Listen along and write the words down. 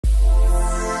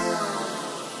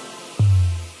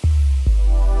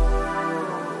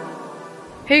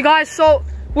Hey guys, so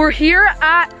we're here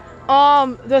at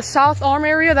the South Arm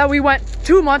area that we went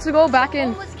 2 months ago back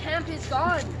in. Homeless camp is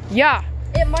gone. Yeah.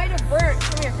 It might have burnt.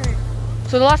 Come here, come here.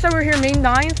 So the last time we were here, May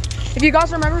 9th. If you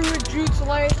guys remember, we were Jude,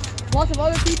 Soleil, lots of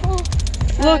other people.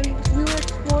 Look, and we were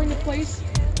exploring the place.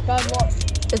 God,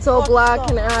 what? It's all black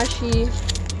and ashy.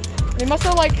 They must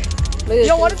have like.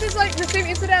 Yo, what if it's like the same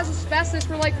incident as asbestos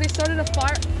where like they started a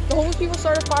fire, the homeless people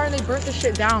started a fire and they burnt the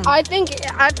shit down? I think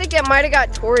it might have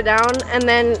got tore down and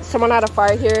then someone had a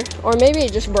fire here, or maybe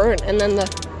it just burnt and then the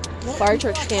fire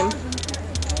trucks came.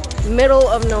 Middle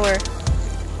of nowhere.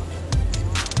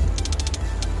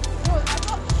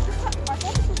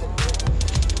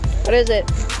 What is it?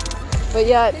 But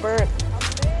yeah, it burnt.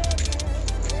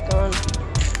 It's gone.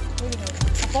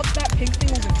 I thought that pink thing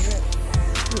was a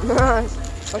grip. Nah,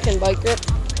 fucking bike grip.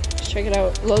 Check it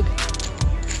out. Look.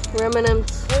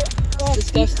 Remnants.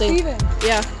 Disgusting. Steven.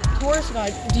 Yeah. Tourist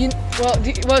guide.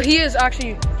 Well, he is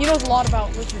actually, he knows a lot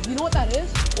about Richard. Do you know what that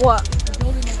is? What? The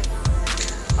building of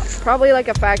it. Probably like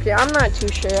a factory. I'm not too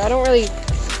sure. I don't really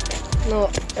know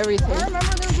everything. I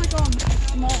remember there was like a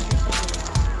small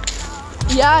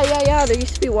lake. Yeah. There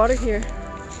used to be water here.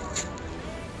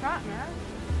 Crap, man.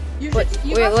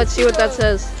 Wait, let's see what that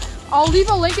says. I'll leave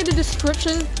a link in the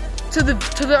description to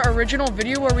the original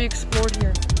video where we explored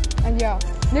here. And yeah,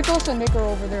 Nicholas and Nick are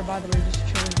over there, by the way, just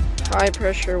chilling. High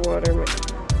pressure water.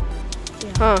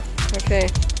 Yeah. Huh. Okay.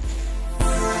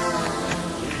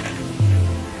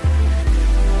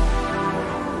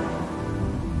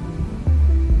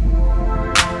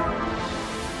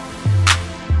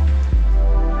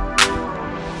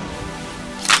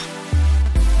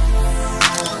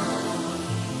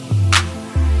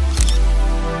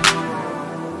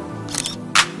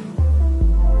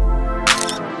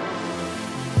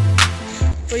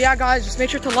 So yeah, guys, just make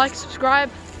sure to like, subscribe,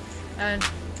 and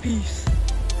peace.